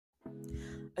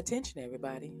Attention,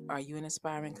 everybody. Are you an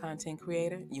aspiring content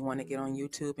creator? You want to get on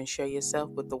YouTube and share yourself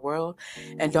with the world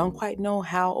and don't quite know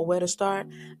how or where to start?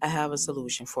 I have a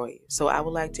solution for you. So, I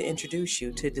would like to introduce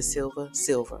you to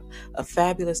Silva, a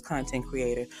fabulous content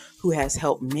creator who has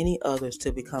helped many others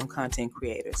to become content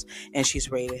creators, and she's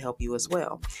ready to help you as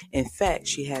well. In fact,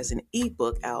 she has an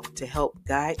ebook out to help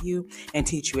guide you and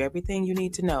teach you everything you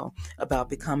need to know about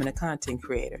becoming a content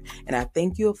creator. And I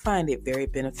think you'll find it very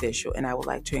beneficial. And I would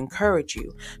like to encourage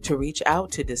you to reach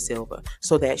out to DeSilva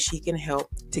so that she can help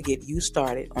to get you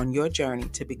started on your journey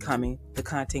to becoming the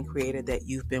content creator that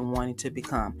you've been wanting to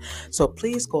become. So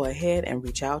please go ahead and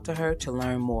reach out to her to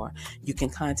learn more. You can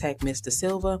contact Ms.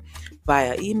 DeSilva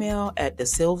via email at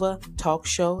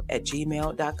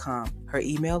desilvatalkshow@gmail.com. Her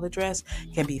email address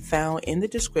can be found in the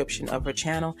description of her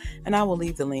channel, and I will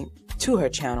leave the link to her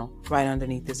channel right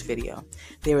underneath this video.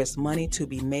 There is money to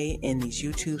be made in these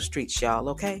YouTube streets, y'all,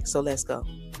 okay? So let's go.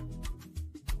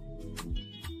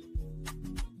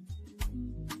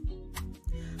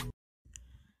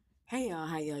 Hey y'all,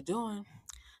 how y'all doing?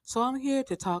 So I'm here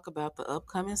to talk about the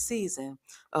upcoming season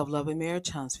of Love and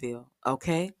Marriage Huntsville,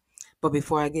 okay? But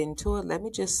before I get into it, let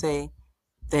me just say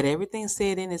that everything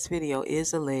said in this video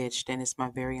is alleged and it's my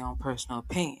very own personal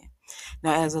opinion.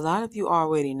 Now, as a lot of you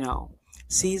already know,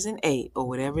 season 8, or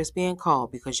whatever it's being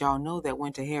called, because y'all know that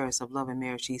Winter Harris of Love and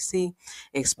Marriage GC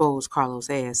exposed Carlos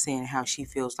as saying how she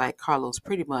feels like Carlos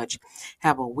pretty much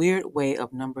have a weird way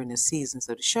of numbering the seasons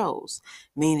of the shows,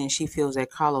 meaning she feels that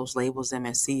Carlos labels them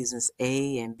as seasons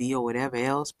A and B or whatever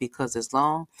else because as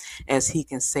long as he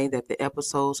can say that the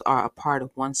episodes are a part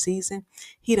of one season,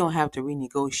 he don't have to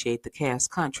renegotiate the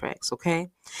cast contracts, okay?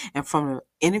 And from the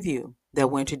interview that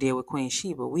Winter did with Queen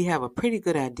Sheba, we have a pretty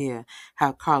good idea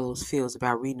how Carlos feels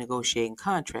about renegotiating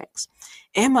contracts.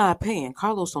 In my opinion,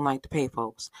 Carlos don't like to pay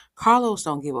folks. Carlos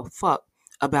don't give a fuck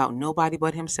about nobody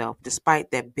but himself, despite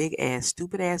that big ass,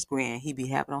 stupid ass grin he be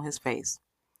having on his face.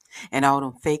 And all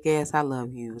them fake ass I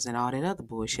love yous and all that other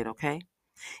bullshit, okay?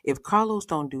 If Carlos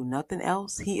don't do nothing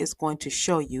else, he is going to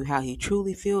show you how he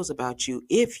truly feels about you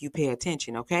if you pay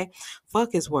attention, okay?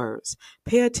 Fuck his words.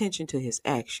 Pay attention to his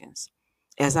actions.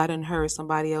 As I done heard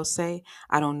somebody else say,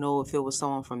 I don't know if it was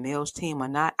someone from Mel's team or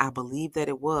not. I believe that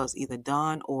it was either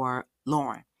Don or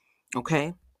Lauren,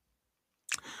 okay?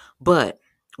 But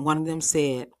one of them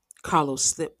said Carlos'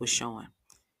 slip was showing.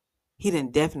 He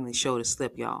didn't definitely show the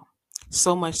slip, y'all.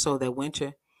 So much so that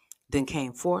Winter then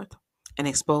came forth and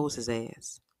exposed his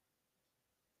ass.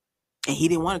 And he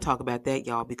didn't want to talk about that,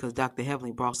 y'all, because Dr.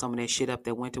 Heavenly brought some of that shit up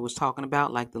that Winter was talking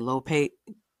about, like the low pay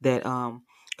that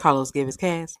Carlos gave his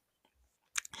cast.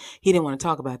 He didn't want to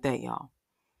talk about that, y'all.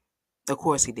 Of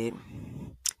course he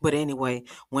didn't. But anyway,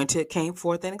 Winter came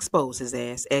forth and exposed his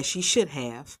ass, as she should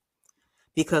have,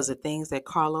 because the things that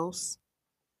Carlos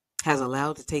has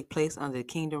allowed to take place under the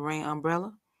Kingdom Reign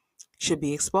umbrella should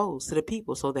be exposed to the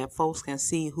people so that folks can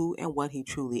see who and what he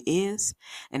truly is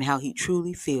and how he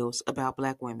truly feels about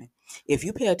black women. If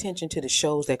you pay attention to the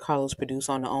shows that Carlos produced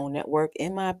on the OWN network,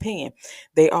 in my opinion,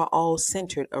 they are all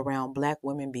centered around black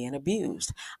women being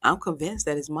abused. I'm convinced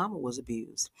that his mama was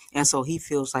abused. And so he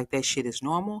feels like that shit is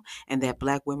normal and that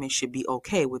black women should be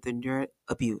okay with enduring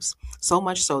abuse. So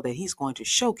much so that he's going to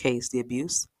showcase the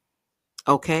abuse,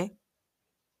 okay,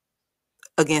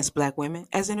 against black women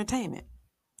as entertainment.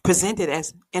 Presented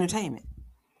as entertainment.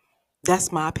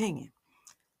 That's my opinion.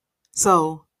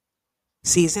 So,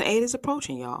 season 8 is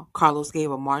approaching, y'all. Carlos gave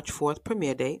a March 4th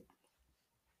premiere date.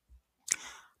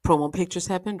 Promo pictures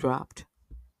have been dropped.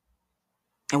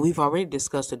 And we've already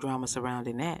discussed the drama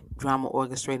surrounding that. Drama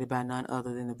orchestrated by none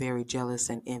other than the very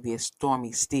jealous and envious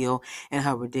Stormy Steele and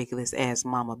her ridiculous ass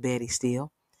mama Betty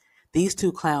Steele. These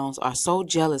two clowns are so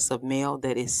jealous of Mel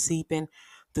that it's seeping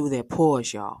through their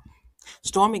pores, y'all.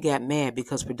 Stormy got mad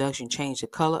because production changed the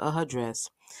color of her dress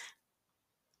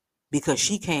because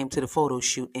she came to the photo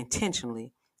shoot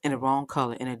intentionally in the wrong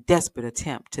color in a desperate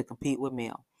attempt to compete with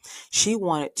Mel. She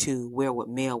wanted to wear what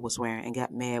Mel was wearing and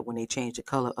got mad when they changed the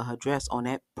color of her dress on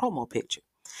that promo picture.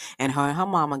 And her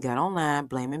mama got online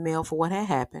blaming Mel for what had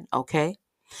happened, okay?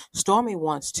 Stormy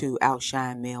wants to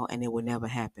outshine Mel and it will never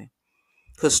happen.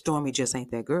 Because Stormy just ain't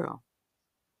that girl.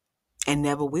 And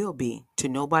never will be to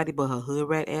nobody but her hood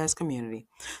rat ass community.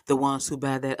 The ones who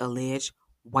buy that alleged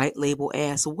white label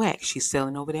ass wax she's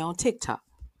selling over there on TikTok.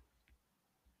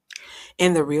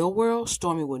 In the real world,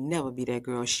 Stormy will never be that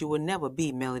girl. She will never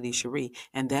be Melody Shari,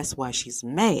 and that's why she's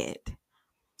mad.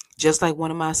 Just like one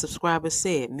of my subscribers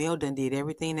said, Mel done did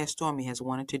everything that Stormy has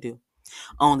wanted to do.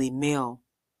 Only Mel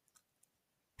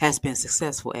has been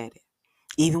successful at it.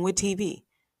 Even with TV.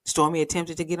 Stormy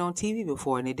attempted to get on TV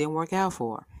before, and it didn't work out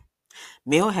for her.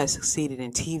 Mel has succeeded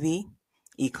in TV,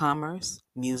 e-commerce,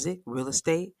 music, real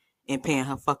estate, and paying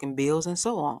her fucking bills and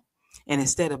so on. And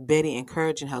instead of Betty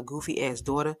encouraging her goofy ass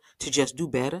daughter to just do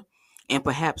better and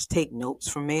perhaps take notes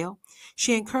from Mel,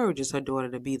 she encourages her daughter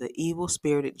to be the evil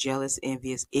spirited, jealous,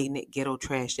 envious, ignorant ghetto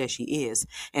trash that she is.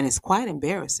 And it's quite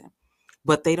embarrassing.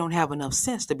 But they don't have enough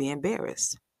sense to be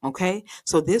embarrassed. Okay?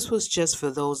 So this was just for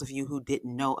those of you who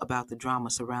didn't know about the drama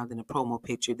surrounding the promo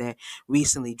picture that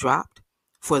recently dropped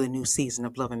for the new season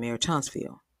of Love and Marriage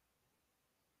Huntsville.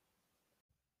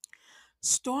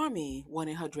 Stormy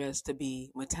wanted her dress to be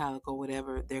metallic or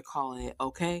whatever they're calling it,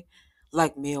 okay?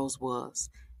 Like Mills was.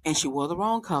 And she wore the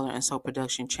wrong color, and so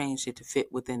production changed it to fit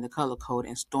within the color code.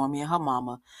 And Stormy and her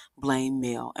mama blamed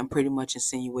Mel and pretty much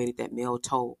insinuated that Mel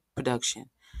told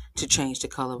production to change the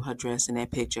color of her dress in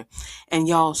that picture. And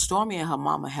y'all, Stormy and her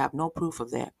mama have no proof of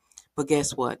that. But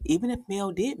guess what? Even if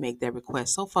Mel did make that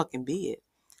request, so fucking be it.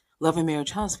 Love and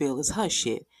Marriage Huntsville is her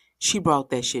shit. She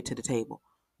brought that shit to the table.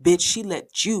 Bitch, she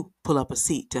let you pull up a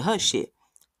seat to her shit.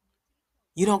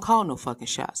 You don't call no fucking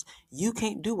shots. You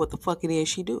can't do what the fuck it is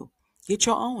she do. Get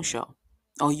your own show.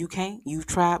 Oh, you can't? You've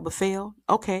tried but failed?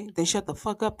 Okay, then shut the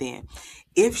fuck up then.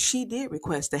 If she did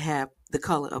request to have the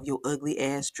color of your ugly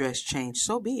ass dress changed,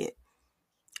 so be it.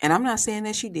 And I'm not saying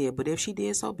that she did, but if she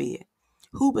did, so be it.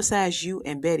 Who besides you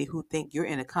and Betty who think you're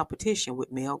in a competition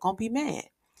with Mel gonna be mad?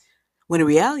 When the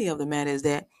reality of the matter is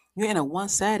that you're in a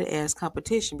one-sided ass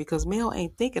competition because Mel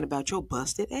ain't thinking about your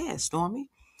busted ass, Stormy.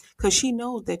 Because she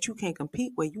knows that you can't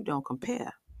compete where you don't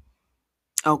compare.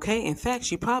 Okay, in fact,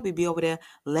 she probably be over there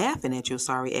laughing at your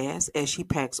sorry ass as she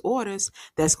packs orders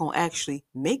that's going to actually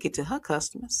make it to her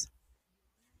customers.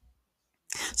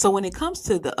 So when it comes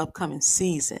to the upcoming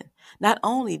season, not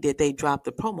only did they drop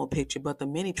the promo picture, but the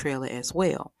mini trailer as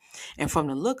well. And from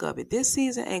the look of it, this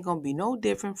season ain't gonna be no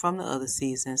different from the other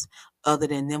seasons, other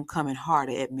than them coming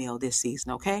harder at Mel this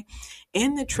season, okay?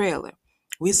 In the trailer,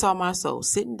 we saw Marceau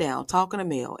sitting down talking to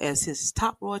Mel as his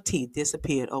top row of teeth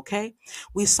disappeared, okay?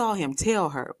 We saw him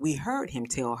tell her, we heard him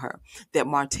tell her that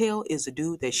Martell is the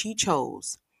dude that she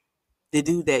chose, the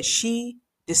dude that she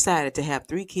decided to have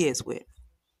 3 kids with.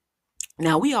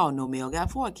 Now we all know Mel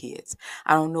got 4 kids.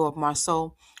 I don't know if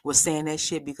Marceau was saying that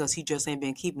shit because he just ain't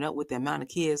been keeping up with the amount of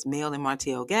kids Mel and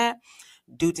Martell got,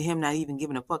 due to him not even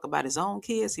giving a fuck about his own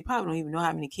kids. He probably don't even know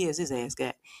how many kids his ass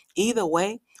got. Either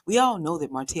way, we all know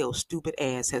that Martell's stupid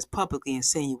ass has publicly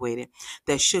insinuated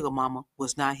that Sugar Mama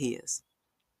was not his,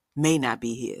 may not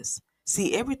be his.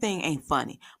 See, everything ain't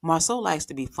funny. Marceau likes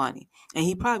to be funny. And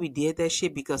he probably did that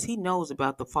shit because he knows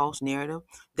about the false narrative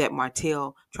that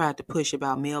Martell tried to push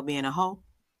about Mel being a hoe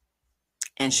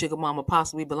and Sugar Mama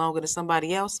possibly belonging to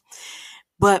somebody else.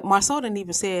 But Marceau didn't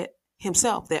even say it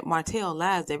himself that Martell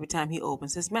lies every time he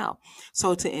opens his mouth.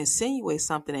 So to insinuate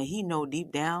something that he know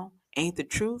deep down ain't the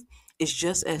truth is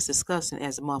just as disgusting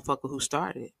as the motherfucker who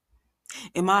started it.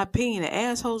 In my opinion, the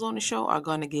assholes on the show are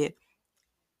going to get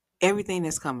everything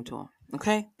that's coming to them.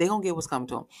 Okay? They're going to get what's coming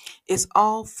to them. It's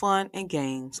all fun and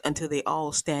games until they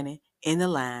all standing in the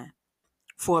line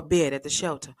for a bed at the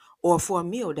shelter or for a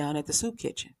meal down at the soup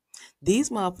kitchen.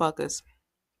 These motherfuckers,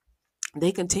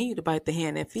 they continue to bite the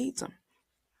hand that feeds them.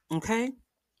 Okay?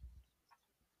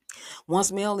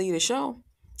 Once Mel leave the show,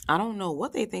 I don't know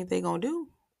what they think they're going to do.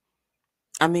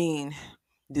 I mean,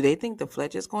 do they think the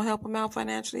Fletcher's going to help them out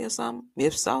financially or something?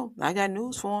 If so, I got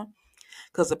news for them.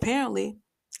 Because apparently,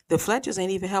 the Fletchers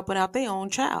ain't even helping out their own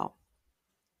child,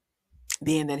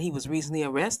 being that he was recently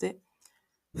arrested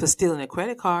for stealing a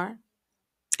credit card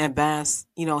and buying,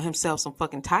 himself some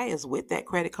fucking tires with that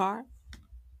credit card.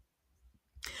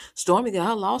 Stormy got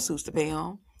her lawsuits to pay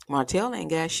on. Martell ain't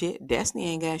got shit. Destiny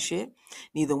ain't got shit.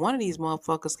 Neither one of these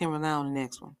motherfuckers can rely on the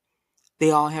next one.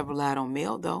 They all have relied on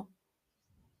Mel, though.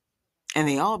 And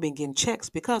they all been getting checks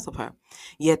because of her.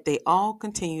 Yet they all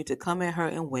continue to come at her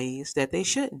in ways that they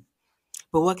shouldn't.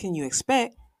 But what can you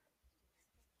expect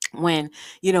when,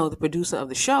 the producer of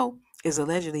the show is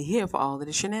allegedly here for all of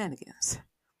the shenanigans?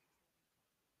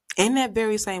 In that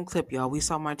very same clip, y'all, we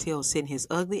saw Martell sitting his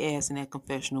ugly ass in that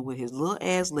confessional with his little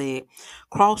ass leg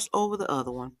crossed over the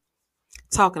other one,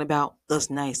 talking about us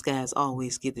nice guys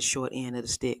always get the short end of the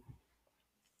stick.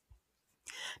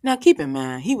 Now, keep in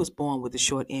mind, he was born with the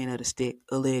short end of the stick,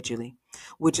 allegedly,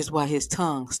 which is why his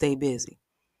tongue stay busy.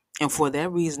 And for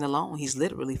that reason alone, he's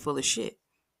literally full of shit.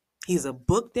 He's a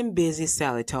booked and busy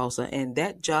salad tosser, and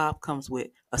that job comes with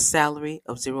a salary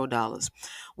of $0,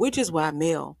 which is why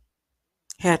Mel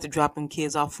had to drop them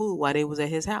kids off food while they was at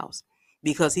his house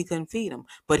because he couldn't feed them.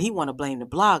 But he want to blame the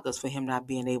bloggers for him not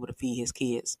being able to feed his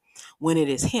kids when it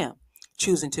is him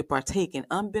choosing to partake in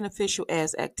unbeneficial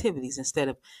ass activities instead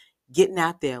of getting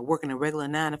out there working a regular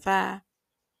 9 to 5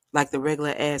 like the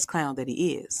regular ass clown that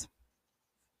he is.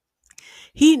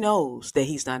 He knows that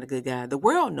he's not a good guy. The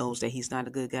world knows that he's not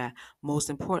a good guy. Most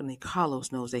importantly,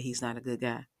 Carlos knows that he's not a good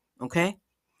guy. Okay?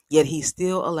 Yet he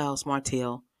still allows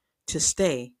Martell to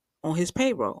stay on his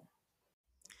payroll.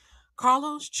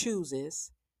 Carlos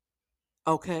chooses,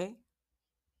 okay,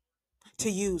 to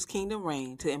use Kingdom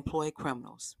Reign to employ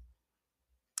criminals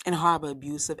and harbor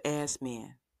abusive ass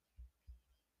men.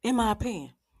 In my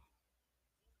opinion,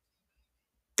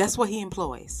 that's what he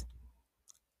employs.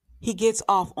 He gets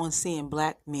off on seeing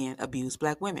black men abuse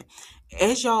black women.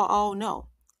 As y'all all know,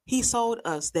 he sold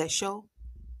us that show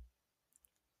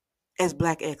as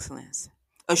Black Excellence,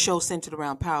 a show centered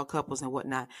around power couples and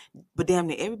whatnot. But damn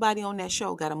near everybody on that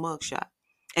show got a mugshot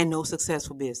and no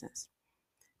successful business.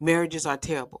 Marriages are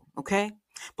terrible, okay?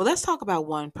 But let's talk about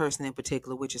one person in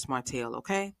particular, which is Martell,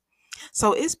 okay?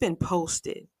 So it's been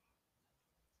posted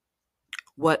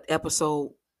what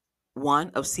episode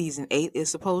 1 of season 8 is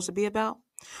supposed to be about,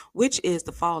 which is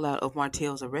the fallout of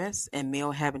Martell's arrest and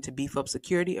Mel having to beef up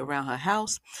security around her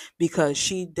house because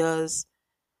she does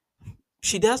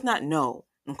not know,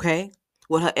 okay,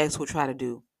 what her ex will try to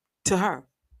do to her.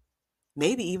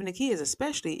 Maybe even the kids,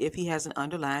 especially if he has an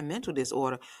underlying mental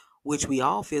disorder, which we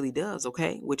all feel he does,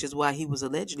 okay? Which is why he was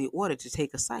allegedly ordered to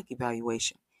take a psych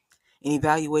evaluation. An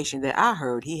evaluation that I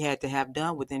heard he had to have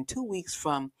done within 2 weeks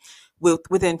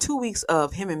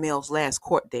of him and Mel's last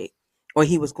court date, or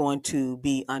he was going to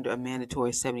be under a mandatory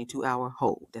 72-hour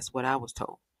hold. That's what I was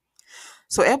told.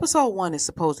 So episode 1 is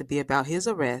supposed to be about his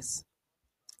arrest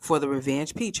for the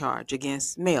Revenge P charge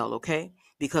against Mel, okay?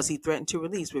 Because he threatened to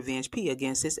release Revenge P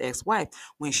against his ex-wife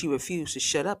when she refused to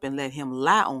shut up and let him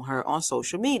lie on her on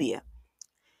social media.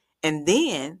 And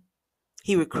then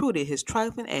he recruited his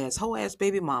trifling ass, whole ass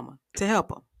baby mama to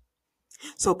help him.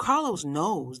 So Carlos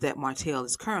knows that Martell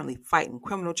is currently fighting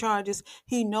criminal charges.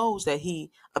 He knows that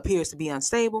he appears to be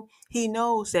unstable. He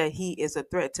knows that he is a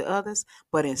threat to others.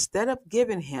 But instead of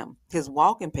giving him his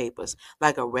walking papers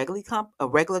like a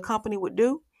regular company would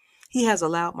do, he has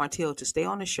allowed Martell to stay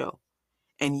on the show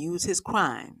and use his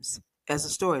crimes as a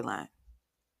storyline.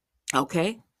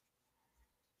 Okay?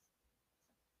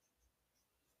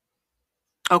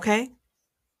 Okay?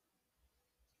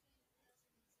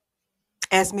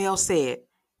 As Mel said,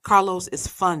 Carlos is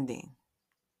funding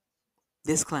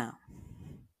this clown.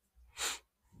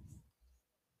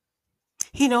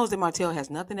 He knows that Martell has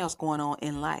nothing else going on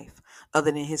in life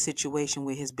other than his situation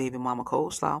with his baby mama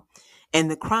Coleslaw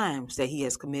and the crimes that he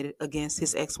has committed against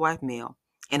his ex-wife Mel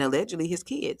and allegedly his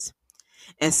kids.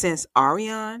 And since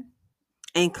Ariane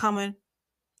ain't coming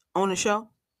on the show,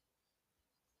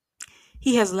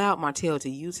 he has allowed Martell to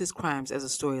use his crimes as a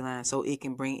storyline so it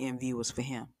can bring in viewers for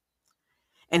him.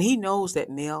 And he knows that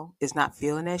Mel is not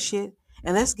feeling that shit.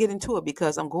 And let's get into it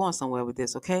because I'm going somewhere with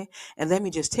this, okay? And let me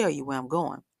just tell you where I'm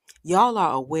going. Y'all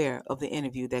are aware of the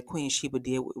interview that Queen Sheba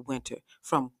did with Winter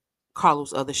from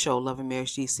Carlos' other show, Love and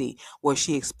Marriage DC, where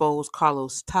she exposed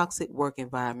Carlos' toxic work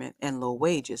environment and low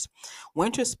wages.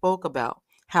 Winter spoke about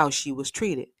how she was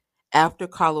treated after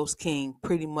Carlos King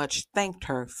pretty much thanked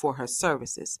her for her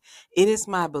services. It is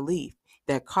my belief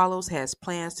that Carlos has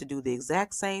plans to do the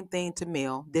exact same thing to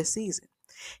Mel this season.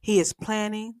 He is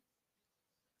planning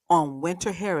on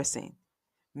Winter harassing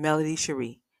Melody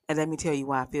Shari. And let me tell you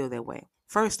why I feel that way.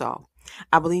 First off,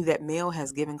 I believe that Mel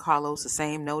has given Carlos the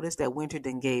same notice that Winter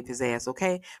then gave his ass,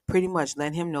 okay? Pretty much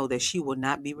letting him know that she will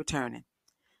not be returning.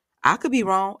 I could be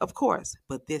wrong, of course,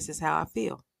 but this is how I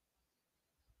feel.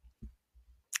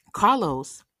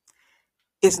 Carlos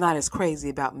is not as crazy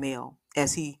about Mel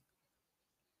as he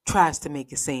tries to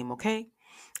make it seem, okay?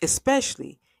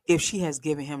 Especially if she has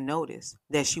given him notice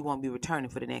that she won't be returning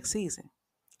for the next season.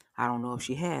 I don't know if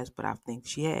she has, but I think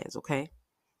she has, okay?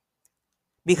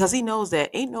 Because he knows that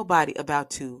ain't nobody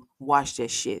about to watch that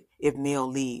shit if Mel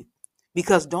leave.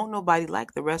 Because don't nobody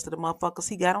like the rest of the motherfuckers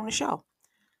he got on the show.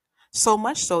 So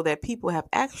much so that people have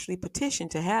actually petitioned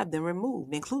to have them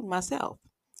removed, including myself.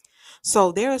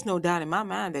 So there is no doubt in my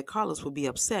mind that Carlos will be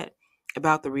upset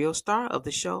about the real star of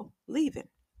the show leaving.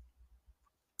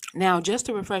 Now, just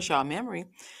to refresh our memory,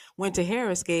 Winter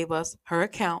Harris gave us her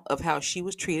account of how she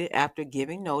was treated after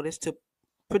giving notice to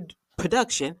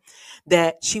production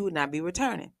that she would not be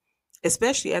returning,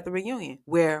 especially at the reunion,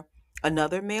 where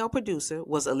another male producer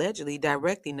was allegedly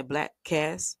directing the black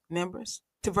cast members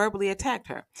to verbally attack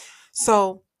her.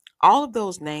 So, all of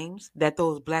those names that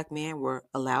those black men were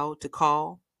allowed to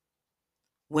call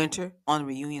Winter on the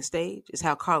reunion stage is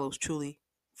how Carlos truly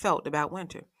felt about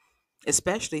Winter,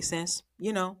 especially since,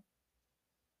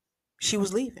 she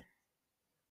was leaving.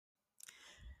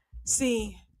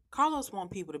 See, Carlos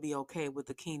wants people to be okay with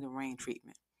the Kingdom Reign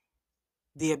treatment,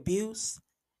 the abuse,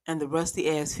 and the rusty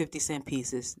ass 50-cent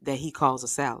pieces that he calls a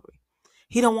salary.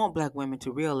 He don't want black women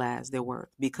to realize their worth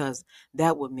because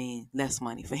that would mean less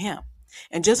money for him.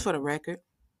 And just for the record,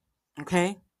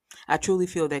 okay, I truly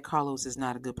feel that Carlos is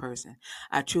not a good person.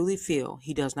 I truly feel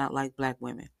he does not like black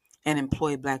women and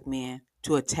employ black men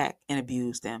to attack and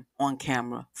abuse them on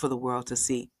camera for the world to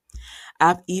see.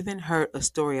 I've even heard a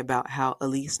story about how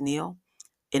Elise Neal,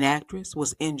 an actress,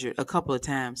 was injured a couple of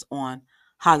times on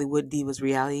Hollywood Divas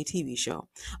reality TV show,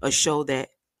 a show that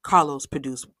Carlos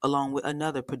produced along with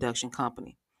another production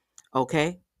company,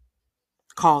 okay,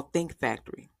 called Think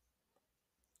Factory.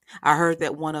 I heard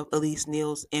that one of Elise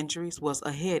Neal's injuries was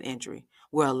a head injury,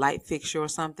 where a light fixture or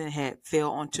something had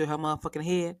fell onto her motherfucking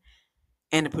head,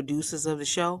 and the producers of the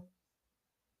show,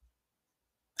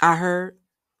 I heard,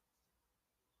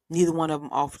 neither one of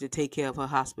them offered to take care of her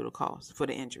hospital costs for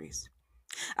the injuries.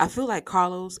 I feel like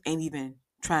Carlos ain't even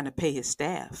trying to pay his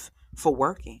staff for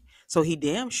working, so he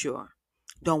damn sure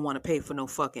don't want to pay for no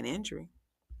fucking injury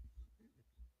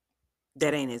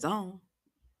that ain't his own.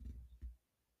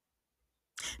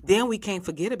 Then we can't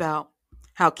forget about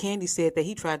how Candy said that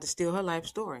he tried to steal her life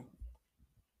story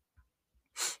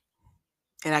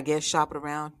and I guess shop it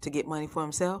around to get money for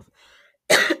himself.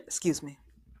 Excuse me.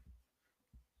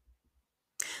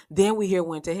 Then we hear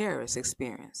Winter Harris'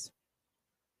 experience.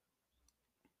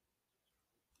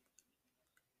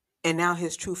 And now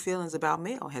his true feelings about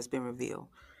Mel has been revealed.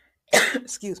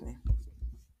 Excuse me.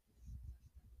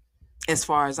 As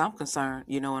far as I'm concerned,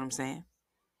 you know what I'm saying?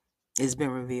 It's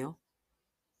been revealed.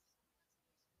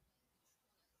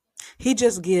 He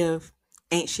just give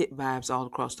ain't shit vibes all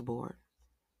across the board.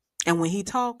 And when he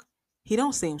talk, he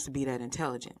don't seem to be that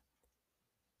intelligent.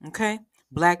 Okay?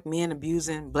 Black men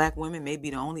abusing black women may be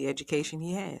the only education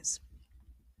he has.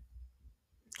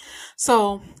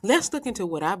 So let's look into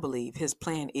what I believe his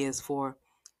plan is for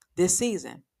this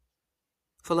season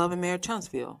for Love and Marriage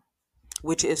Huntsville,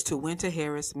 which is to Winter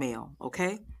Harris Mel.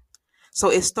 Okay?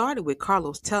 So it started with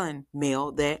Carlos telling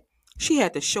Mel that she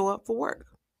had to show up for work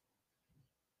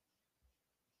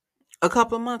a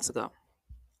couple of months ago.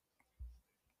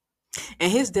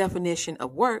 And his definition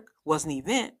of work was an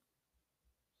event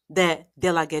that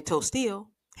De La Ghetto Steel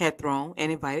had thrown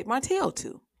and invited Martell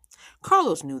to.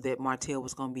 Carlos knew that Martell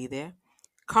was going to be there.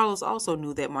 Carlos also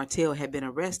knew that Martell had been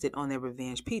arrested on their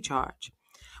Revenge P charge.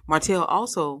 Martell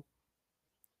also,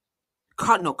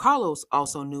 no, Carlos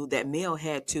also knew that Mel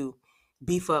had to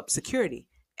beef up security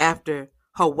after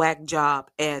her whack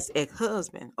job as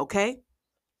ex-husband, okay?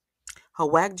 Her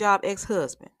whack job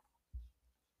ex-husband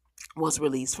was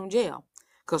released from jail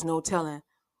because no telling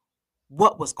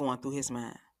what was going through his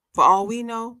mind. For all we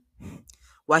know,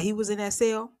 while he was in that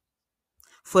cell,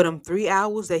 for them 3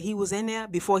 hours that he was in there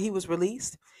before he was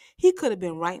released, he could have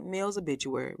been writing Mel's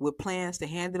obituary with plans to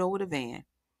hand it over to Van,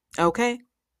 okay,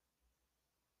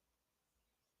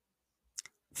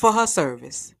 for her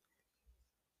service.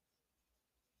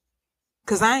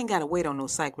 Because I ain't got to wait on no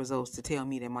psych results to tell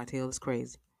me that Martell is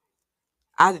crazy.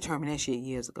 I determined that shit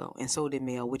years ago, and so did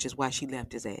Mel, which is why she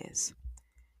left his ass.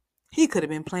 He could have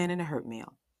been planning to hurt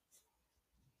Mel.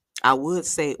 I would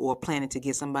say, or planning to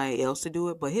get somebody else to do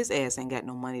it, but his ass ain't got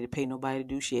no money to pay nobody to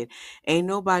do shit. Ain't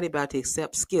nobody about to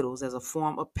accept Skittles as a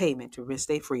form of payment to risk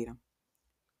their freedom.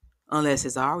 Unless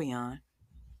it's Ariane.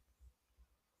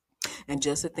 And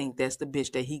just to think that's the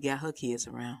bitch that he got her kids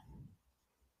around.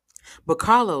 But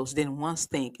Carlos didn't once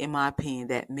think, in my opinion,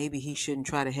 that maybe he shouldn't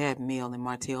try to have Mel and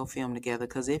Martell film together,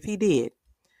 because if he did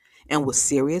and was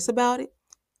serious about it,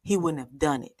 he wouldn't have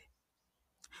done it.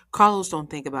 Carlos don't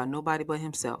think about nobody but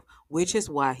himself, which is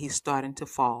why he's starting to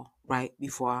fall right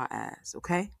before our eyes,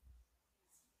 okay?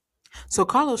 So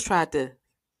Carlos tried to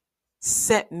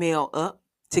set Mel up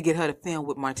to get her to film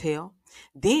with Martell.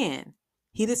 Then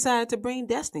he decided to bring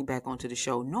Destiny back onto the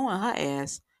show, knowing her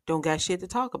ass don't got shit to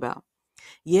talk about.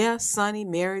 Yeah, Sonny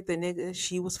married the nigga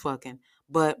she was fucking,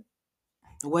 but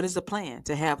what is the plan?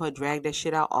 To have her drag that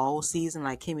shit out all season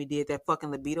like Kimmy did that fucking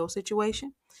libido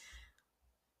situation?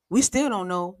 We still don't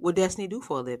know what Destiny do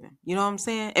for a living. You know what I'm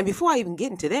saying? And before I even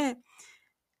get into that,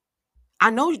 I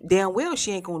know damn well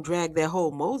she ain't gonna drag that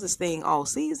whole Moses thing all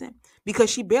season because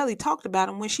she barely talked about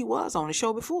him when she was on the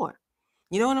show before.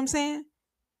 You know what I'm saying?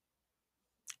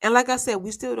 And like I said,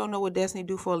 we still don't know what Destiny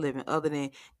do for a living other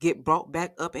than get brought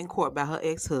back up in court by her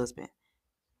ex-husband.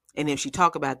 And if she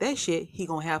talk about that shit, he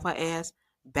gonna have her ass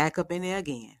back up in there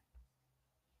again.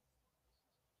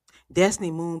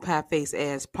 Destiny Moon Pie Face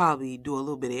ass probably do a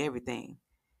little bit of everything.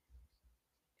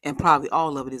 And probably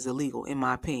all of it is illegal, in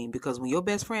my opinion. Because when your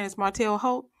best friend is Martell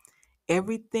Hope,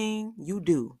 everything you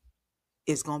do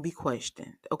is going to be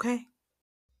questioned, okay?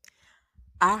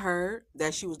 I heard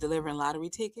that she was delivering lottery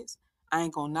tickets. I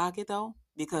ain't going to knock it, though,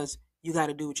 because You got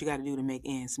to do what you got to do to make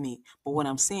ends meet. But what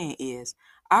I'm saying is,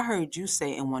 I heard you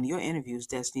say in one of your interviews,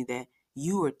 Destiny, that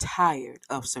you were tired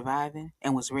of surviving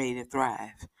and was ready to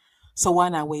thrive. So why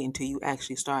not wait until you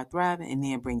actually start thriving and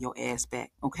then bring your ass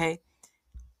back, okay?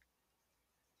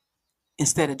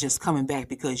 Instead of just coming back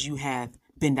because you have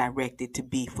been directed to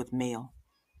beef with male,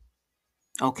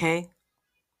 okay?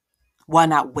 Why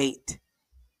not wait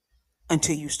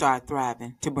until you start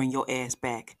thriving to bring your ass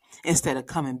back instead of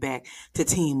coming back to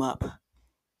team up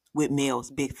with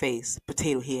Mel's big face,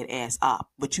 potato head ass op,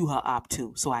 but you her op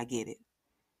too, so I get it.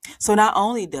 So not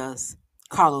only does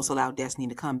Carlos allow Destiny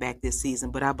to come back this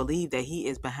season, but I believe that he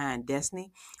is behind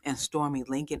Destiny and Stormy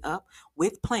linking up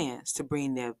with plans to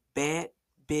bring their bad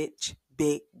bitch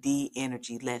big D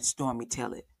energy. Let Stormy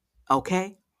tell it.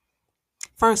 Okay?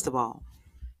 First of all,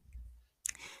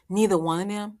 neither one of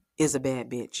them is a bad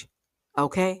bitch.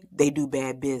 Okay? They do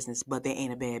bad business, but they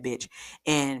ain't a bad bitch.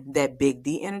 And that big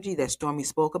D energy that Stormy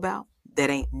spoke about, that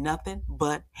ain't nothing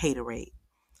but haterade.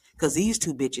 Because these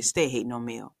two bitches stay hating on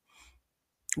Mel.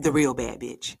 The real bad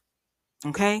bitch.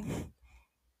 Okay?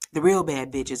 The real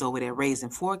bad bitch is over there raising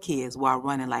 4 kids while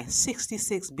running like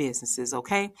 66 businesses,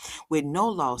 okay? With no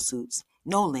lawsuits,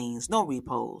 no liens, no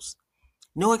repos,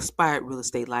 no expired real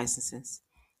estate licenses,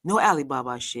 no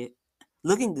Alibaba shit,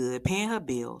 looking good, paying her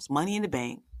bills, money in the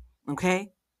bank,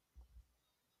 okay?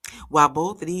 While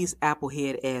both of these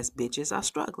applehead ass bitches are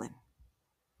struggling.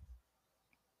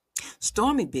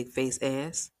 Stormy big face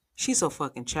ass, she's so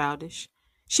fucking childish.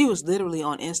 She was literally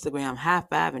on Instagram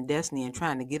high-fiving Destiny and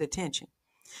trying to get attention.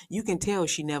 You can tell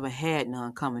she never had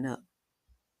none coming up.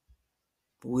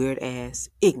 Weird ass,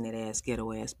 ignorant ass,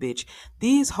 ghetto ass bitch.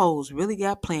 These hoes really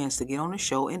got plans to get on the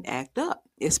show and act up,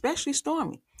 especially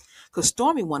Stormy. Because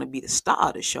Stormy want to be the star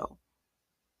of the show.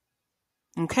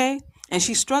 Okay? And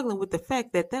she's struggling with the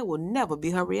fact that that will never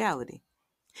be her reality.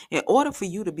 In order for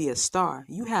you to be a star,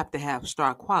 you have to have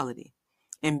star quality.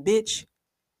 And bitch,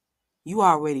 you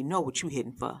already know what you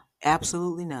hitting for.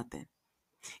 Absolutely nothing.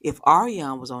 If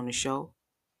Ariane was on the show,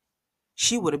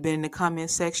 she would have been in the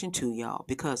comment section too, y'all,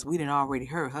 because we didn't already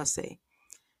heard her say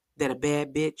that a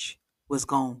bad bitch was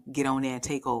going to get on there and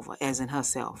take over, as in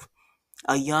herself.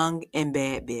 A young and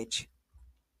bad bitch,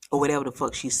 or whatever the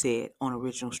fuck she said on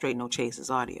original Straight No Chasers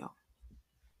audio.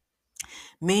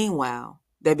 Meanwhile,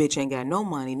 that bitch ain't got no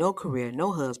money, no career,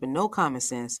 no husband, no common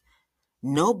sense,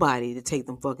 nobody to take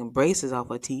them fucking braces off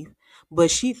her teeth, but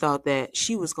she thought that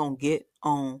she was going to get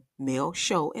on Mel's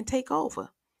show and take over.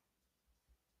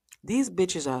 These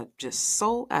bitches are just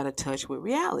so out of touch with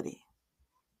reality.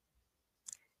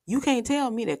 You can't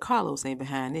tell me that Carlos ain't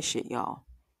behind this shit, y'all.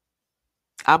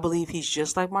 I believe he's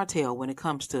just like Martell when it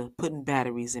comes to putting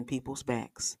batteries in people's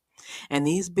backs. And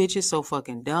these bitches so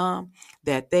fucking dumb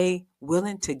that they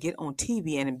willing to get on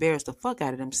TV and embarrass the fuck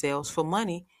out of themselves for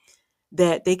money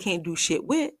that they can't do shit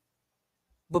with,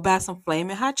 but buy some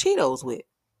flaming hot Cheetos with.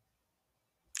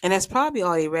 And that's probably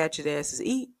all they ratchet asses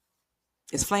eat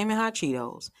is flaming hot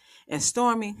Cheetos. And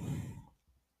Stormy,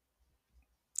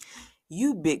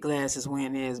 you big glasses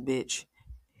wearing ass bitch.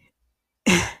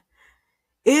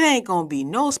 It ain't gonna be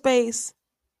no space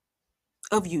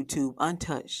of YouTube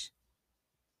untouched.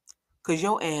 Cause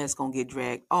your ass gonna get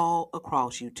dragged all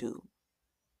across YouTube.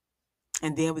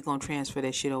 And then we're gonna transfer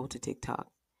that shit over to TikTok.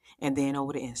 And then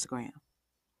over to Instagram.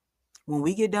 When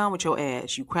we get done with your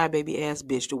ass, you crybaby ass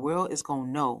bitch, the world is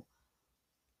gonna know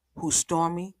who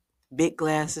Stormy, big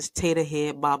glasses, tater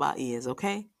head Baba is,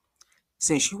 okay?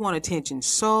 Since you want attention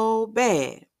so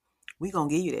bad, we gonna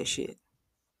give you that shit.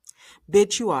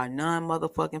 Bitch, you are a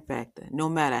non-motherfucking factor. No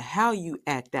matter how you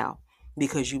act out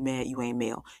because you mad you ain't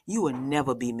male. You will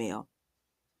never be male.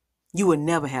 You will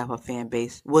never have a fan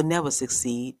base, will never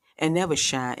succeed, and never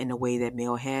shine in the way that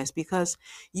Mel has because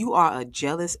you are a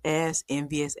jealous ass,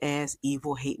 envious ass,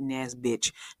 evil, hating ass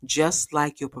bitch, just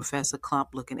like your Professor Clump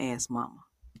looking ass mama.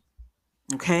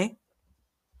 Okay?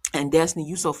 And Destiny,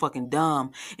 you so fucking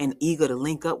dumb and eager to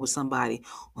link up with somebody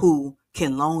who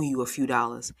can loan you a few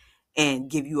dollars and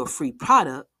give you a free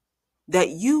product that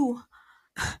you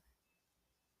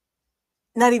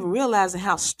not even realizing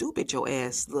how stupid your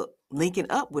ass look linking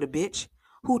up with a bitch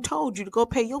who told you to go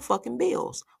pay your fucking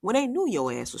bills when they knew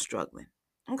your ass was struggling.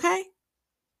 Okay?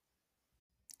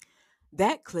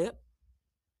 That clip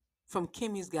from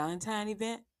Kimmy's Valentine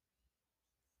event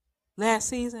last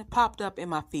season popped up in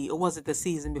my feed, or was it the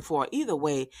season before? Either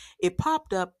way, it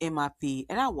popped up in my feed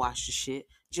and I watched the shit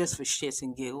just for shits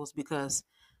and giggles because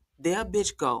there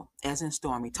bitch go, as in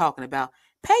Stormy, talking about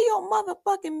pay your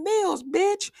motherfucking bills,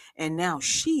 bitch. And now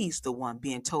she's the one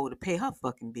being told to pay her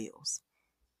fucking bills.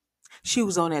 She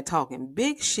was on there talking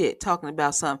big shit, talking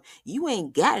about something. You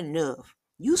ain't got enough.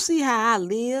 You see how I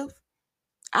live?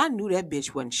 I knew that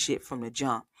bitch wasn't shit from the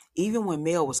jump, even when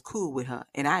Mel was cool with her,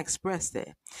 and I expressed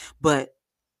that. But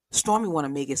Stormy want to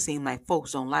make it seem like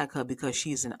folks don't like her because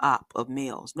she's an op of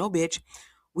males. No, bitch,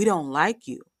 we don't like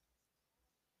you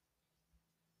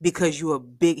because you a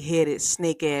big-headed,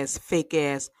 snake-ass,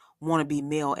 fake-ass, wannabe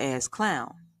male-ass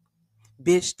clown.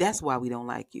 Bitch, that's why we don't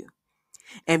like you.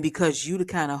 And because you the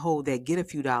kind of hoe that get a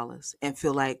few dollars and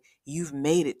feel like you've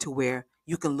made it to where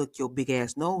you can look your big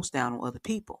ass nose down on other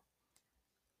people.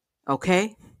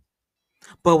 Okay?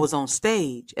 But was on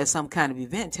stage at some kind of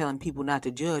event telling people not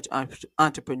to judge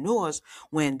entrepreneurs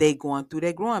when they going through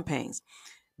their growing pains.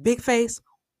 Big face,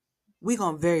 we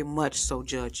gonna very much so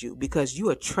judge you because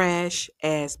you a trash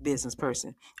ass business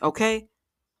person. Okay?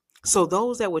 So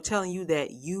those that were telling you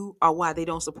that you are why they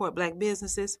don't support black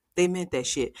businesses, they meant that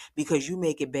shit because you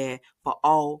make it bad for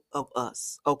all of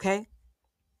us. Okay?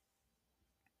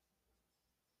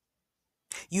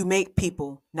 You make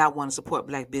people not want to support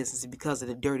black businesses because of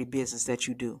the dirty business that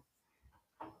you do.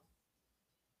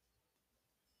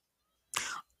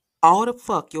 All the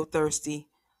fuck your thirsty,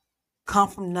 come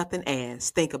from nothing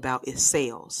ass think about is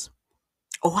sales.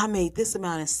 Oh, I made this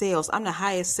amount in sales. I'm the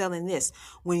highest selling this.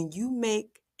 When you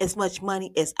make as much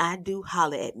money as I do,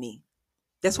 holler at me.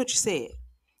 That's what you said.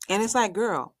 And it's like,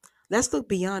 girl, let's look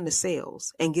beyond the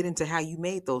sales and get into how you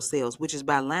made those sales, which is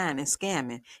by lying and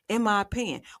scamming, in my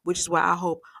opinion, which is why I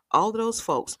hope all of those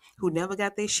folks who never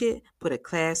got their shit put a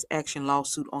class action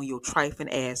lawsuit on your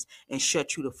trifling ass and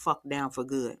shut you the fuck down for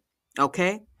good.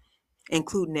 Okay?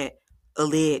 Including that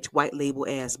alleged white label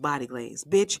ass body glaze.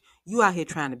 Bitch, you out here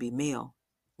trying to be male,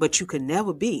 but you could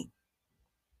never be.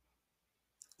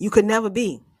 You could never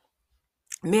be.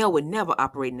 Male would never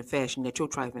operate in the fashion that your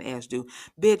trifling ass do.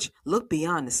 Bitch, look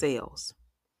beyond the sales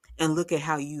and look at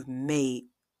how you've made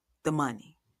the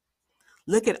money.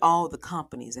 Look at all the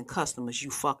companies and customers you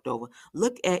fucked over.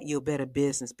 Look at your Better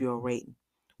Business Bureau rating,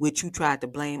 which you tried to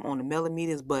blame on the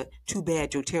millimeters, but too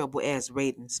bad your terrible ass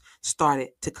ratings started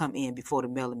to come in before the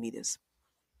millimeters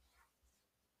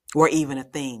were even a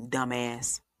thing,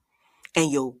 dumbass.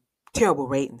 And your terrible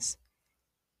ratings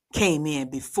came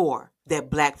in before that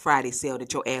Black Friday sale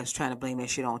that your ass trying to blame that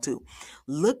shit on too.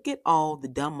 Look at all the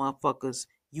dumb motherfuckers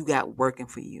you got working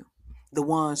for you. The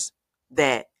ones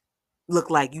that look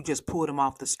like you just pulled them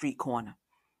off the street corner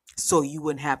so you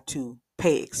wouldn't have to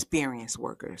pay experienced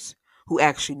workers who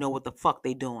actually know what the fuck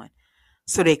they doing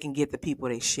so they can get the people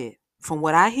they shit. From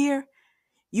what I hear,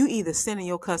 you either sending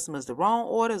your customers the wrong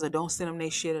orders or don't send them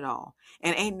their shit at all.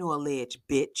 And ain't no alleged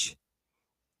bitch.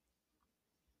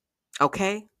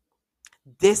 Okay?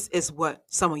 This is what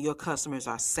some of your customers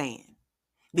are saying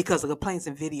because the complaints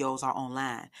and videos are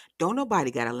online. Don't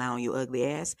nobody got to lie on your ugly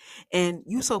ass. And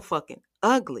you so fucking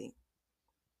ugly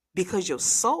because your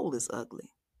soul is ugly.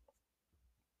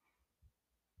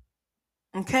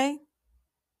 Okay?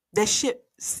 That shit,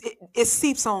 it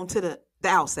seeps on to the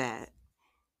outside.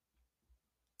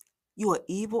 You a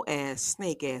evil ass,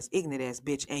 snake ass, ignorant ass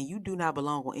bitch, and you do not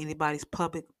belong on anybody's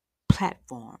public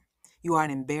platform. You are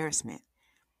an embarrassment.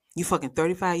 You fucking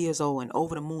 35 years old and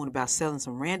over the moon about selling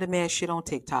some random ass shit on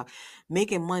TikTok,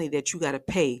 making money that you gotta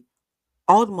pay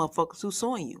all the motherfuckers who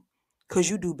suing you. Cause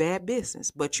you do bad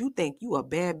business. But you think you a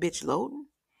bad bitch loading?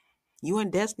 You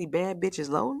and Destiny bad bitches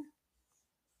loading?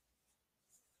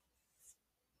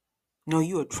 No,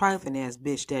 you a trifling ass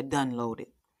bitch that done loaded.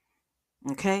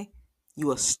 Okay?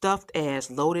 You a stuffed ass,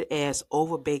 loaded ass,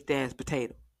 overbaked ass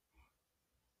potato.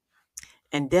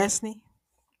 And Destiny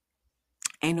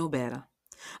ain't no better.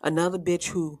 Another bitch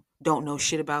who don't know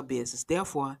shit about business,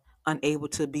 therefore unable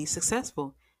to be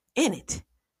successful in it.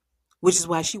 Which is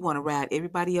why she want to ride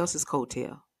everybody else's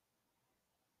coattail.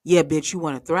 Yeah, bitch, you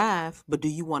want to thrive, but do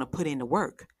you want to put in the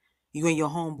work? You and your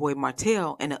homeboy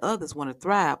Martell and the others want to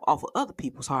thrive off of other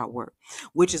people's hard work,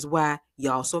 which is why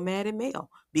y'all so mad at Mel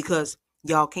because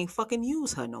y'all can't fucking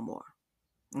use her no more.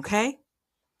 Okay?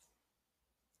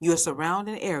 Your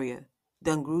surrounding area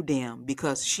done grew dim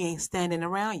because she ain't standing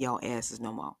around y'all asses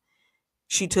no more.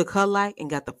 She took her light and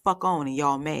got the fuck on and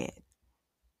y'all mad.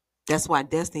 That's why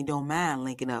Destiny don't mind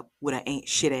linking up with an ain't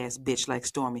shit ass bitch like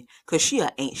Stormy. Cause she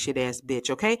a ain't shit ass bitch,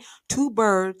 okay? Two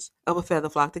birds of a feather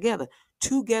flock together.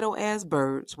 Two ghetto ass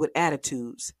birds with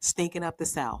attitudes stinking up the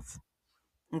south.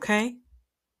 Okay?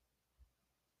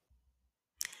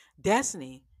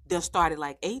 Destiny done started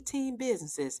like 18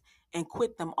 businesses and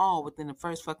quit them all within the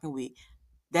first fucking week.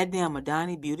 That damn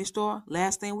Madani beauty store,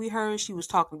 last thing we heard, she was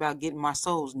talking about getting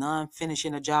Marceau's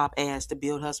non-finishing a job ass to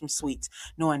build her some suites,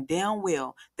 knowing damn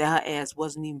well that her ass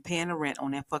wasn't even paying the rent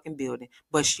on that fucking building,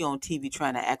 but she on TV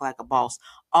trying to act like a boss.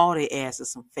 All they ass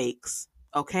is some fakes,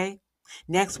 okay?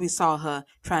 Next, we saw her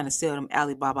trying to sell them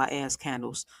Alibaba ass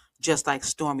candles, Just like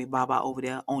Stormy Baba over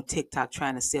there on TikTok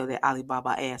trying to sell that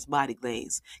Alibaba ass body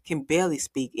glaze. Can barely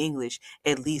speak English,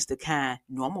 at least the kind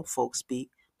normal folks speak,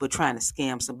 but trying to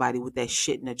scam somebody with that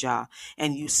shit in a jar.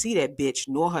 And you see that bitch,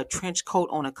 nor her trench coat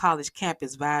on a college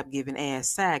campus vibe giving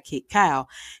ass sidekick Kyle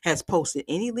has posted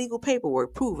any legal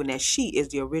paperwork proving that she is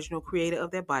the original creator of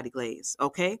that body glaze.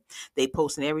 Okay? They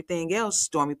posting everything else.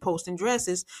 Stormy posting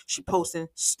dresses. She posting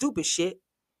stupid shit,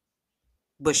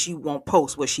 but she won't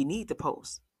post what she need to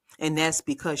post. And that's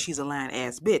because she's a lying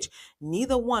ass bitch.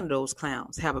 Neither one of those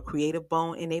clowns have a creative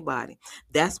bone in their body.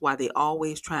 That's why they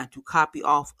always trying to copy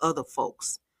off other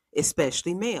folks,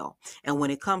 especially male. And when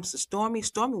it comes to Stormy,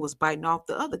 Stormy was biting off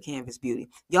the other Canvas Beauty.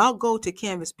 Y'all go to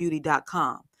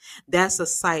canvasbeauty.com. That's a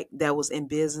site that was in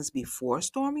business before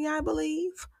Stormy, I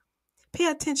believe. Pay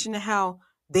attention to how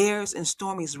theirs and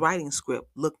Stormy's writing script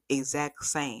look exact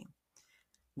same.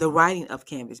 The writing of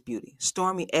Canvas Beauty.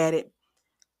 Stormy added,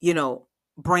 you know,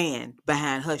 brand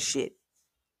behind her shit.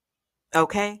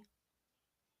 Okay?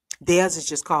 Theirs is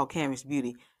just called Canvas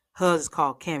Beauty. Hers is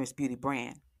called Canvas Beauty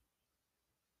Brand.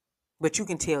 But you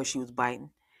can tell she was biting.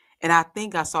 And I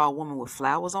think I saw a woman with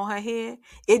flowers on her head.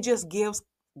 It just gives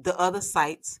the other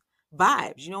sites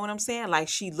vibes. You know what I'm saying? Like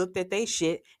she looked at they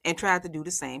shit and tried to do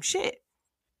the same shit.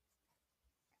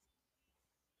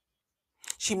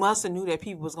 She must have knew that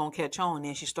people was gonna catch on, and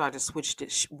then she started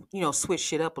to switch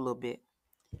shit up a little bit.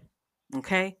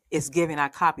 Okay, it's giving I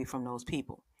copy from those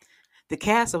people. The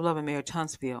cast of Love and Marriage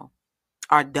Huntsville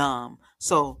are dumb,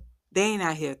 so they ain't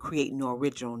out here creating no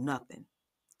original nothing.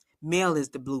 Male is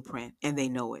the blueprint, and they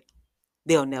know it.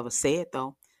 They'll never say it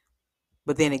though.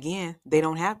 But then again, they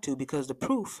don't have to because the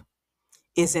proof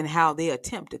is in how they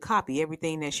attempt to copy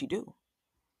everything that she do.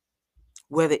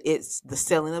 Whether it's the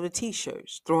selling of the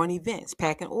t-shirts, throwing events,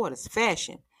 packing orders,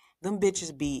 fashion, them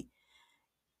bitches be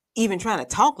even trying to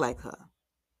talk like her.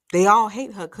 They all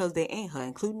hate her because they ain't her,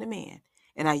 including the man.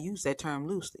 And I use that term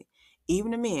loosely.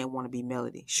 Even the men want to be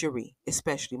Melody, Shari,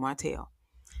 especially Martell.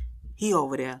 He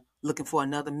over there looking for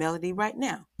another Melody right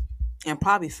now. And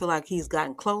probably feel like he's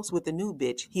gotten close with the new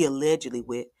bitch he allegedly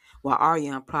with, while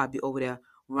Ariane probably over there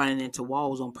running into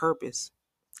walls on purpose,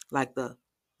 like the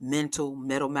mental,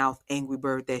 metal mouth, angry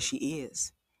bird that she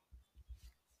is.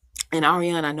 And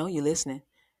Ariane, I know you're listening.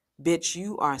 Bitch,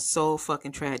 you are so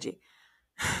fucking tragic.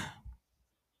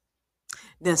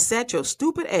 Then set your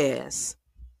stupid ass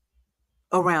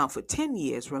around for 10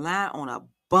 years, relying on a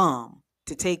bum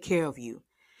to take care of you.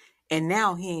 And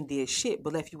now he ain't did shit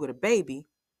but left you with a baby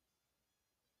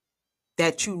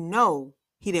that you know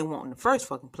he didn't want in the first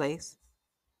fucking place.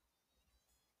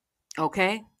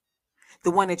 Okay?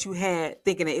 The one that you had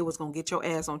thinking that it was going to get your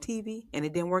ass on TV and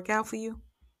it didn't work out for you.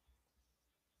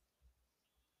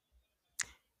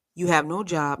 You have no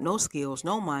job, no skills,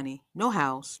 no money, no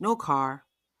house, no car.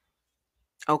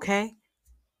 Okay?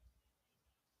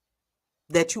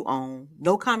 That you own,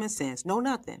 no common sense, no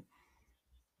nothing.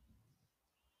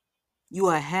 You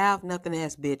are a have nothing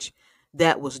ass bitch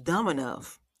that was dumb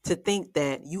enough to think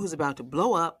that you was about to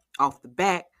blow up off the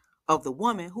back of the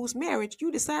woman whose marriage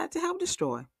you decided to help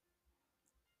destroy.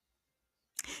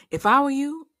 If I were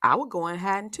you, I would go in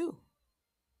hiding too.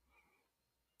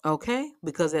 Okay?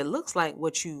 Because it looks like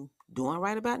what you doing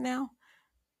right about now,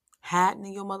 hiding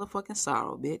in your motherfucking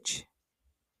sorrow, bitch.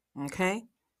 Okay?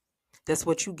 That's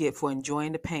what you get for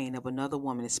enjoying the pain of another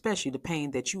woman, especially the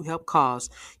pain that you helped cause,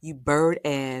 you bird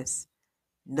ass,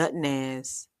 nuttin'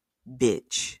 ass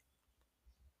bitch.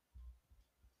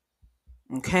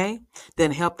 Okay?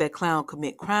 Then help that clown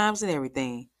commit crimes and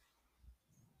everything.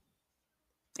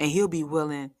 And he'll be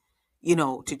willing,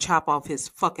 to chop off his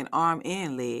fucking arm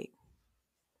and leg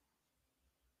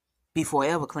before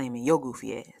ever claiming your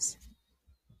goofy ass.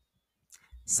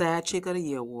 Side Chick of the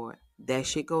Year award. That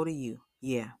shit go to you.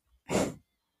 Yeah.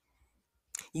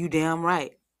 You damn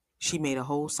right. She made a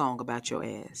whole song about your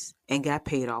ass and got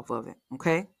paid off of it.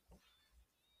 Okay?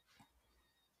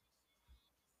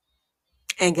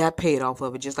 And got paid off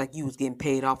of it just like you was getting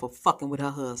paid off of fucking with her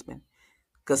husband.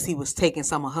 Because he was taking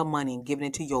some of her money and giving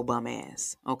it to your bum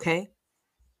ass. Okay?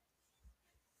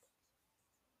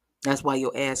 That's why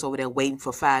your ass over there waiting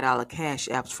for $5 cash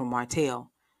apps from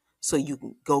Martell so you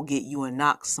can go get you and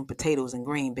Knox some potatoes and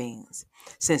green beans,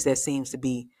 since that seems to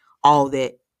be all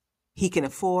that he can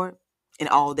afford and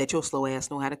all that your slow ass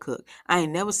know how to cook. I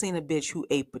ain't never seen a bitch who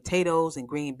ate potatoes and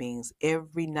green beans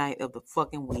every night of the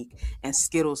fucking week and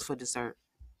Skittles for dessert.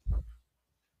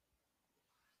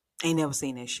 Ain't never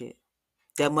seen that shit.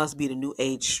 That must be the new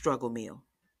age struggle meal.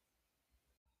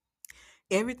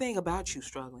 Everything about you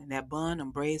struggling. That bun,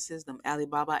 them braces, them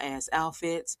Alibaba ass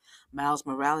outfits, Miles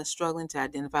Morales struggling to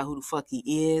identify who the fuck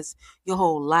he is. Your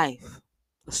whole life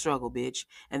A struggle bitch.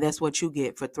 And that's what you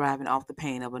get for thriving off the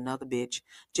pain of another bitch.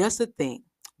 Just to think,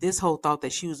 this whole thought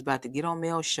that she was about to get on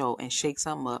Mel's show and shake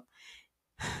something up.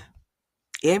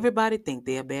 Everybody think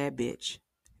they're a bad bitch.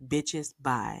 Bitches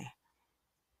bye.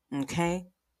 Okay?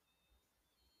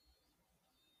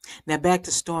 Now back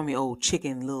to Stormy old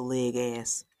chicken little leg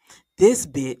ass. This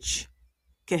bitch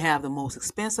can have the most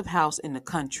expensive house in the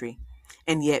country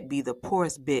and yet be the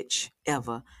poorest bitch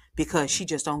ever because she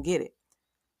just don't get it.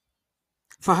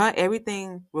 For her,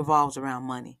 everything revolves around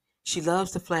money. She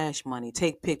loves to flash money,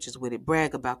 take pictures with it,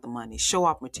 brag about the money, show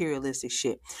off materialistic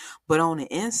shit. But on the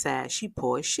inside, she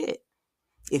poor as shit.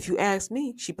 If you ask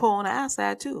me, she poor on the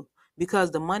outside too. Because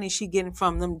the money she getting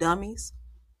from them dummies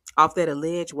off that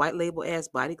alleged white label ass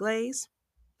body glaze,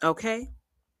 okay,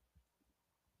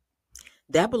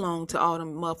 that belonged to all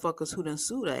them motherfuckers who done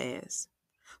sued her ass,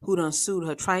 who done sued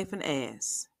her trifling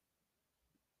ass.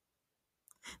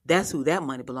 That's who that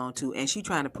money belonged to. And she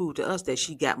trying to prove to us that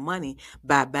she got money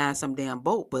by buying some damn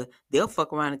boat, but they'll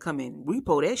fuck around and come and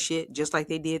repo that shit just like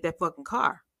they did that fucking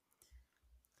car.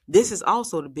 This is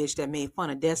also the bitch that made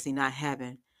fun of Destiny not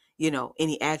having,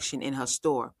 any action in her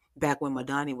store back when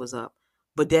Madani was up.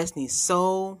 But Destiny's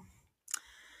so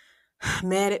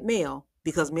mad at Mel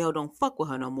because Mel don't fuck with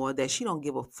her no more that she don't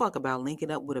give a fuck about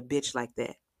linking up with a bitch like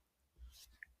that.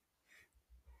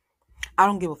 I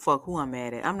don't give a fuck who I'm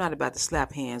mad at. I'm not about to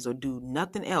slap hands or do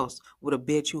nothing else with a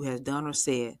bitch who has done or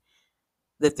said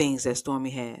the things that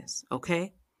Stormy has,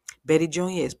 okay? Betty Jr.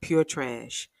 is pure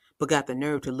trash, but got the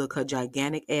nerve to look her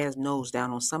gigantic ass nose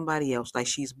down on somebody else like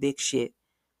she's big shit.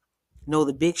 No,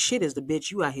 the big shit is the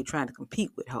bitch you out here trying to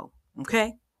compete with, ho,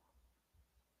 okay?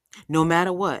 No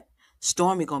matter what,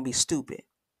 Stormy gonna be stupid.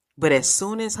 But as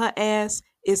soon as her ass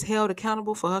is held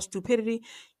accountable for her stupidity,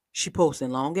 she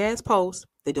posting long ass posts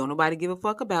that don't nobody give a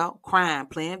fuck about, crying,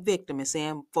 playing victim, and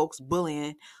saying folks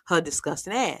bullying her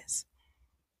disgusting ass.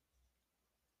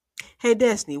 Hey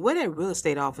Destiny, where that real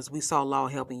estate office we saw Law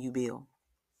helping you build?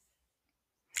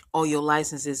 Oh, your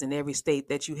licenses in every state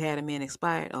that you had them in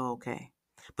expired? Oh, okay.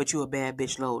 But you a bad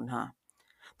bitch loading, huh?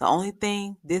 The only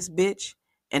thing this bitch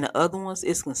and the other ones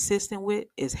is consistent with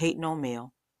is hating on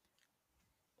Mel.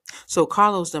 So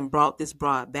Carlos then brought this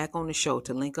broad back on the show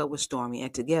to link up with Stormy,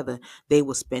 and together they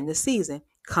will spend the season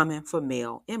coming for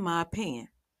Mel, in my opinion.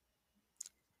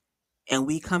 And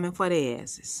we coming for their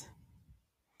asses.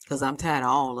 Because I'm tired of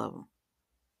all of them.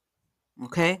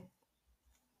 Okay?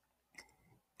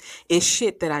 It's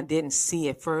shit that I didn't see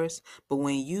at first, but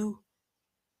when you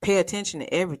pay attention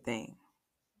to everything,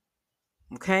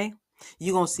 okay,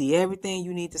 you're going to see everything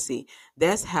you need to see.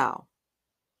 That's how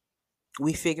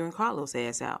we figuring Carlos'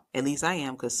 ass out. At least I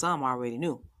am, because some already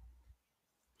knew.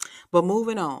 But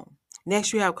moving on.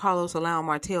 Next, you have Carlos allowing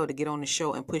Martell to get on the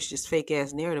show and push this fake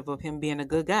ass narrative of him being a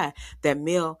good guy that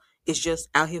Mel is just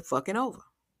out here fucking over.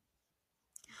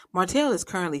 Martell is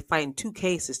currently fighting 2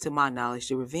 cases, to my knowledge,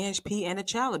 the revenge P and the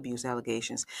child abuse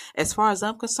allegations. As far as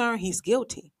I'm concerned, he's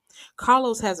guilty.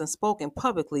 Carlos hasn't spoken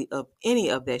publicly of any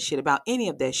of that shit, about any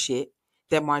of that shit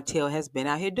that Martell has been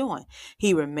out here doing.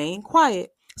 He remained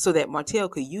quiet so that Martell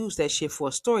could use that shit for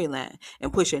a storyline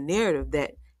and push a narrative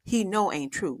that he know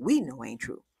ain't true. We know ain't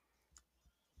true.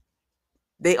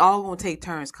 They all gonna take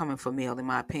turns coming for Mel, in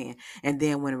my opinion. And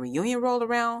then when a reunion roll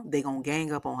around, they gonna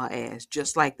gang up on her ass,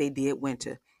 just like they did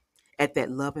Winter at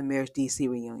that Love and Marriage DC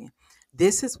reunion.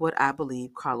 This is what I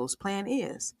believe Carlos' plan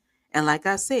is. And like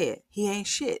I said, he ain't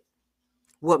shit.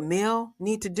 What Mel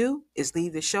need to do is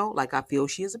leave the show like I feel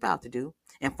she is about to do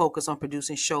and focus on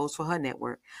producing shows for her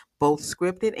network, both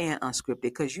scripted and unscripted,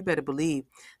 because you better believe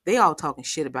they all talking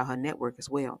shit about her network as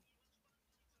well.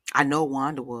 I know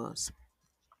Wanda was.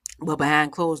 But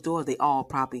behind closed doors, they all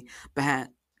probably behind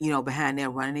there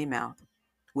running their mouth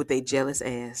with their jealous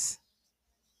ass.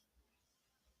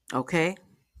 Okay?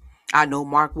 I know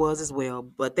Mark was as well,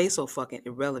 but they so fucking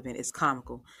irrelevant. It's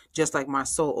comical. Just like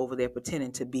Marceau over there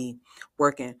pretending to be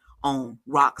working on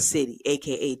Rock City,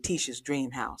 aka Tisha's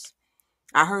dream house.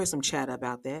 I heard some chatter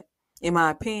about that. In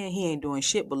my opinion, he ain't doing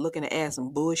shit but looking to add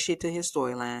some bullshit to his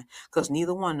storyline, because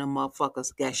neither one of them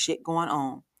motherfuckers got shit going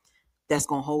on that's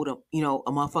gonna hold a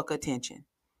motherfucker attention.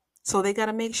 So they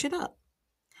gotta make shit up.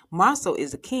 Marceau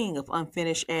is the king of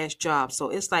unfinished ass jobs. So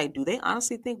it's like, do they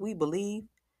honestly think we believe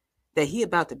that he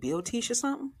about to build Tisha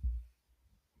something?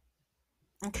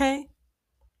 Okay.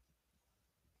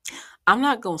 I'm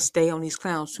not going to stay on these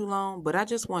clowns too long, but I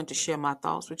just wanted to share my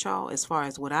thoughts with y'all as far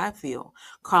as what I feel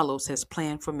Carlos has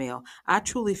planned for Mel. I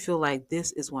truly feel like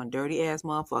this is one dirty ass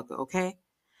motherfucker, okay?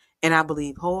 And I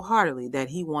believe wholeheartedly that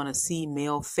he want to see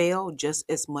Mel fail just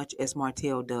as much as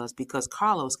Martell does, because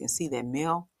Carlos can see that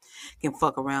Mel can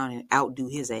fuck around and outdo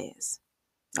his ass.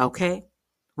 Okay?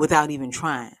 without even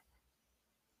trying.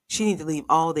 She need to leave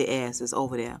all the asses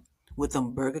over there with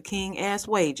them Burger King ass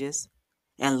wages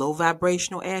and low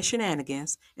vibrational ass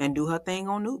shenanigans and do her thing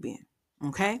on Nubian.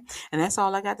 Okay? And that's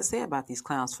all I got to say about these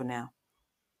clowns for now.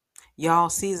 Y'all,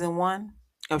 season 1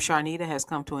 of Sharnita has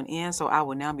come to an end, so I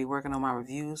will now be working on my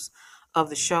reviews of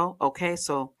the show. Okay?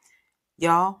 So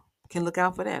y'all can look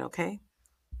out for that, okay?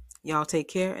 Y'all take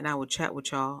care, and I will chat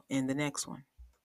with y'all in the next one.